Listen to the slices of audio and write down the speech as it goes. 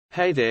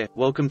Hey there,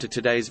 welcome to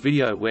today's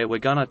video where we're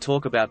gonna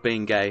talk about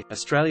being gay,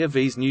 Australia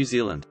vs New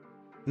Zealand.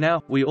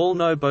 Now, we all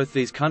know both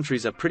these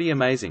countries are pretty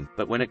amazing,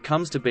 but when it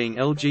comes to being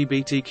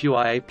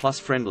LGBTQIA+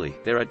 friendly,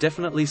 there are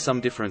definitely some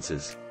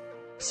differences.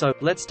 So,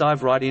 let's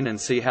dive right in and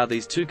see how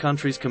these two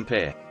countries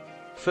compare.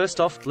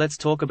 First off, let's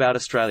talk about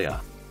Australia.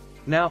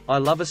 Now, I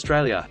love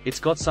Australia. It's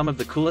got some of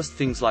the coolest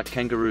things like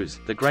kangaroos,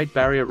 the Great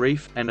Barrier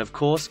Reef, and of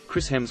course,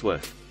 Chris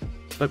Hemsworth.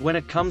 But when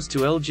it comes to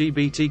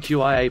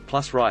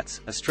LGBTQIA+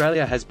 rights,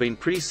 Australia has been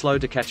pretty slow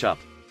to catch up.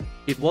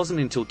 It wasn't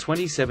until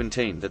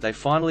 2017 that they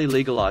finally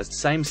legalized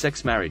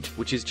same-sex marriage,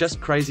 which is just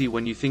crazy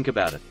when you think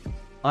about it.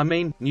 I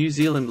mean, New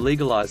Zealand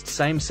legalized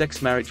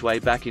same-sex marriage way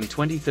back in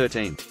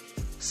 2013.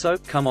 So,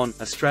 come on,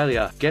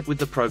 Australia, get with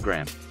the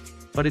program.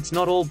 But it's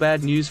not all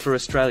bad news for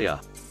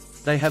Australia.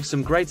 They have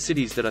some great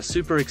cities that are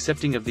super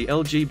accepting of the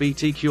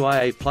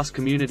LGBTQIA+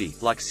 community,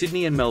 like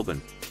Sydney and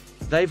Melbourne.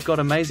 They've got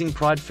amazing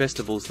pride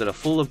festivals that are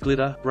full of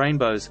glitter,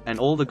 rainbows, and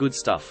all the good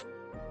stuff.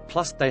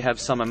 Plus, they have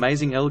some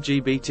amazing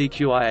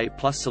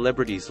LGBTQIA+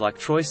 celebrities like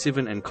Troye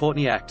Sivan and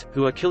Courtney Act,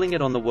 who are killing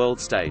it on the world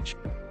stage.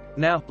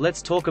 Now,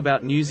 let's talk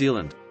about New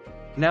Zealand.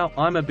 Now,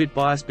 I'm a bit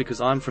biased because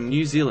I'm from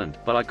New Zealand,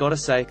 but I gotta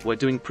say, we're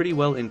doing pretty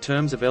well in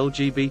terms of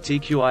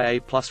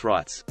LGBTQIA+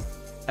 rights.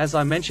 As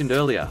I mentioned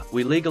earlier,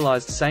 we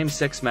legalized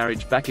same-sex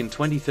marriage back in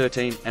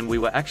 2013, and we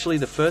were actually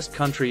the first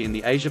country in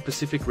the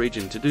Asia-Pacific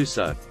region to do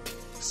so.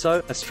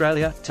 So,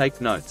 Australia, take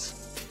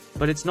notes.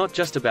 But it's not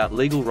just about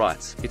legal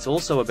rights, it's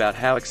also about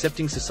how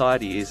accepting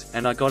society is,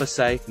 and I gotta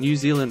say, New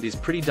Zealand is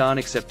pretty darn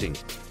accepting.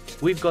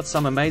 We've got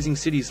some amazing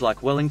cities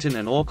like Wellington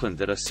and Auckland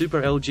that are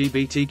super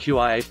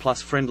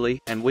LGBTQIA+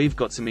 friendly, and we've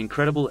got some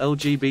incredible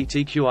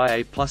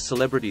LGBTQIA+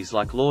 celebrities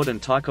like Lorde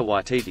and Taika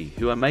Waititi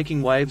who are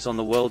making waves on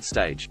the world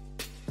stage.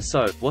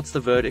 So, what's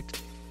the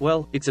verdict?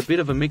 Well, it's a bit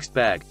of a mixed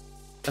bag.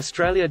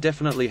 Australia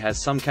definitely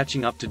has some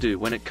catching up to do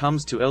when it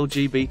comes to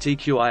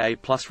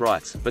LGBTQIA+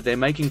 rights, but they're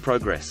making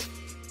progress.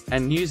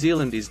 And New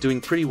Zealand is doing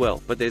pretty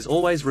well, but there's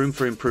always room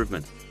for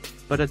improvement.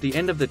 But at the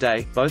end of the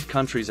day, both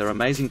countries are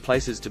amazing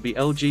places to be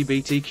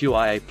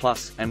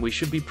LGBTQIA+, and we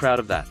should be proud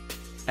of that.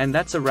 And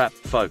that's a wrap,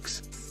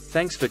 folks.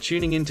 Thanks for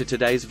tuning in to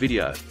today's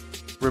video.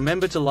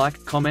 Remember to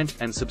like, comment,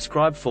 and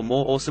subscribe for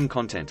more awesome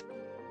content.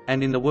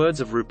 And in the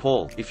words of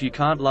RuPaul, if you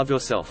can't love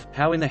yourself,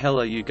 how in the hell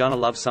are you gonna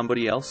love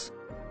somebody else?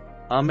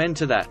 Amen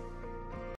to that.